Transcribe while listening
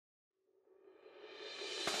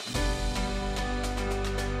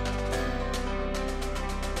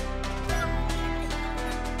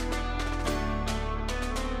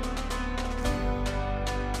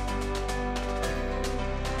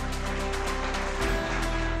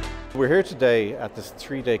We're here today at this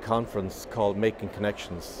three-day conference called Making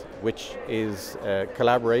Connections, which is a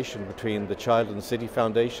collaboration between the Child and the City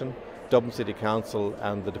Foundation, Dublin City Council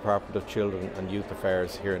and the Department of Children and Youth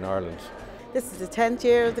Affairs here in Ireland. This is the 10th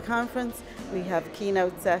year of the conference. We have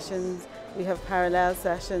keynote sessions, we have parallel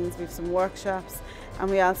sessions, we have some workshops, and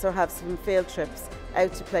we also have some field trips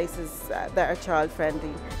out to places that are child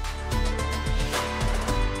friendly.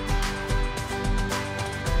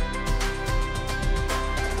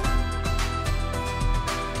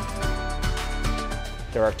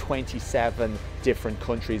 There are 27 different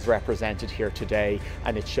countries represented here today,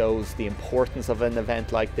 and it shows the importance of an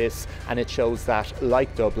event like this, and it shows that,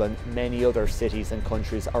 like Dublin, many other cities and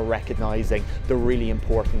countries are recognising the really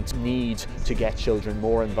important need to get children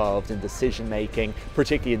more involved in decision making,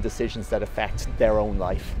 particularly in decisions that affect their own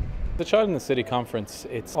life. The Child in the City conference,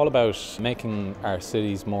 it's all about making our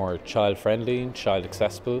cities more child friendly, child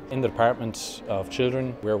accessible. In the Department of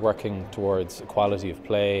Children, we're working towards equality of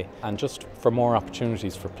play and just for more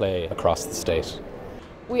opportunities for play across the state.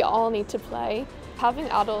 We all need to play. Having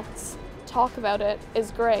adults talk about it is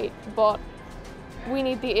great, but we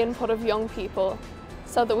need the input of young people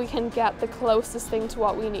so that we can get the closest thing to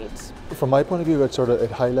what we need. From my point of view, it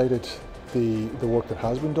highlighted the work that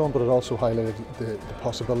has been done, but it also highlighted the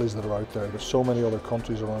possibilities that are out there. There's so many other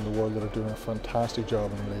countries around the world that are doing a fantastic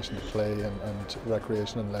job in relation to play and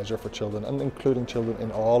recreation and leisure for children, and including children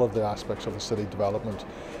in all of the aspects of the city development.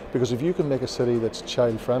 Because if you can make a city that's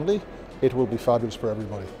child friendly, it will be fabulous for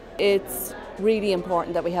everybody. It's really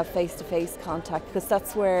important that we have face-to-face contact, because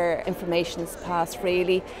that's where information is passed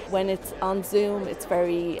really. When it's on Zoom, it's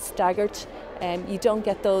very staggered. You don't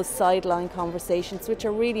get those sideline conversations, which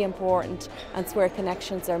are really important, and it's where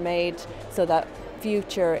connections are made so that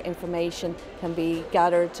future information can be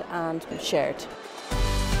gathered and shared.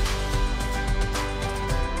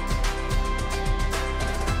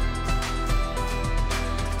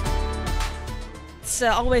 It's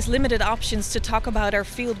always limited options to talk about our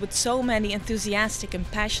field with so many enthusiastic and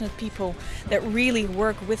passionate people that really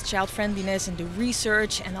work with child friendliness and do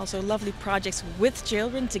research and also lovely projects with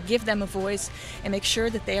children to give them a voice and make sure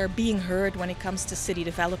that they are being heard when it comes to city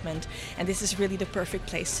development. And this is really the perfect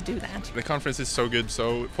place to do that. The conference is so good,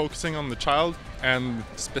 so focusing on the child and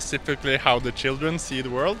specifically how the children see the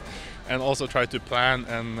world, and also try to plan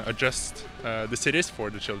and adjust the cities for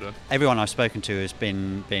the children. Everyone I've spoken to has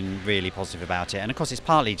been really positive about it, and of course it's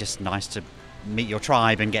partly just nice to meet your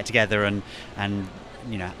tribe and get together and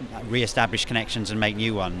re-establish connections and make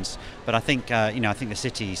new ones. But I think I think the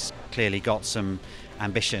city's clearly got some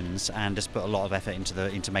ambitions and just put a lot of effort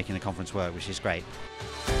into making the conference work, which is great.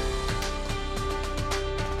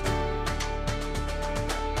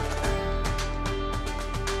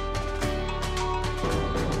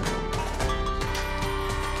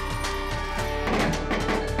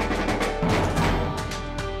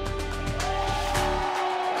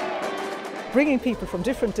 Bringing people from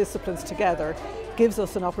different disciplines together gives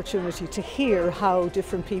us an opportunity to hear how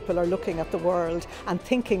different people are looking at the world and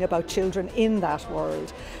thinking about children in that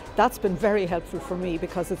world. That's been very helpful for me,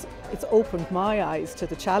 because it's opened my eyes to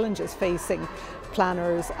the challenges facing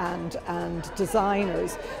planners and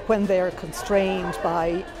designers when they're constrained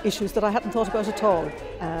by issues that I hadn't thought about at all.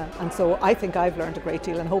 And so I think I've learned a great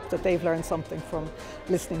deal, and hope that they've learned something from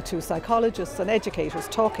listening to psychologists and educators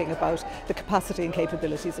talking about the capacity and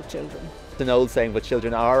capabilities of children. It's an old saying, but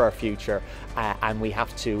children are our future, and we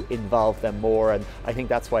have to involve them more, and I think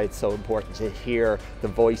that's why it's so important to hear the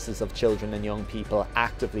voices of children and young people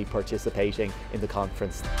actively participating in the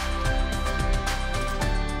conference.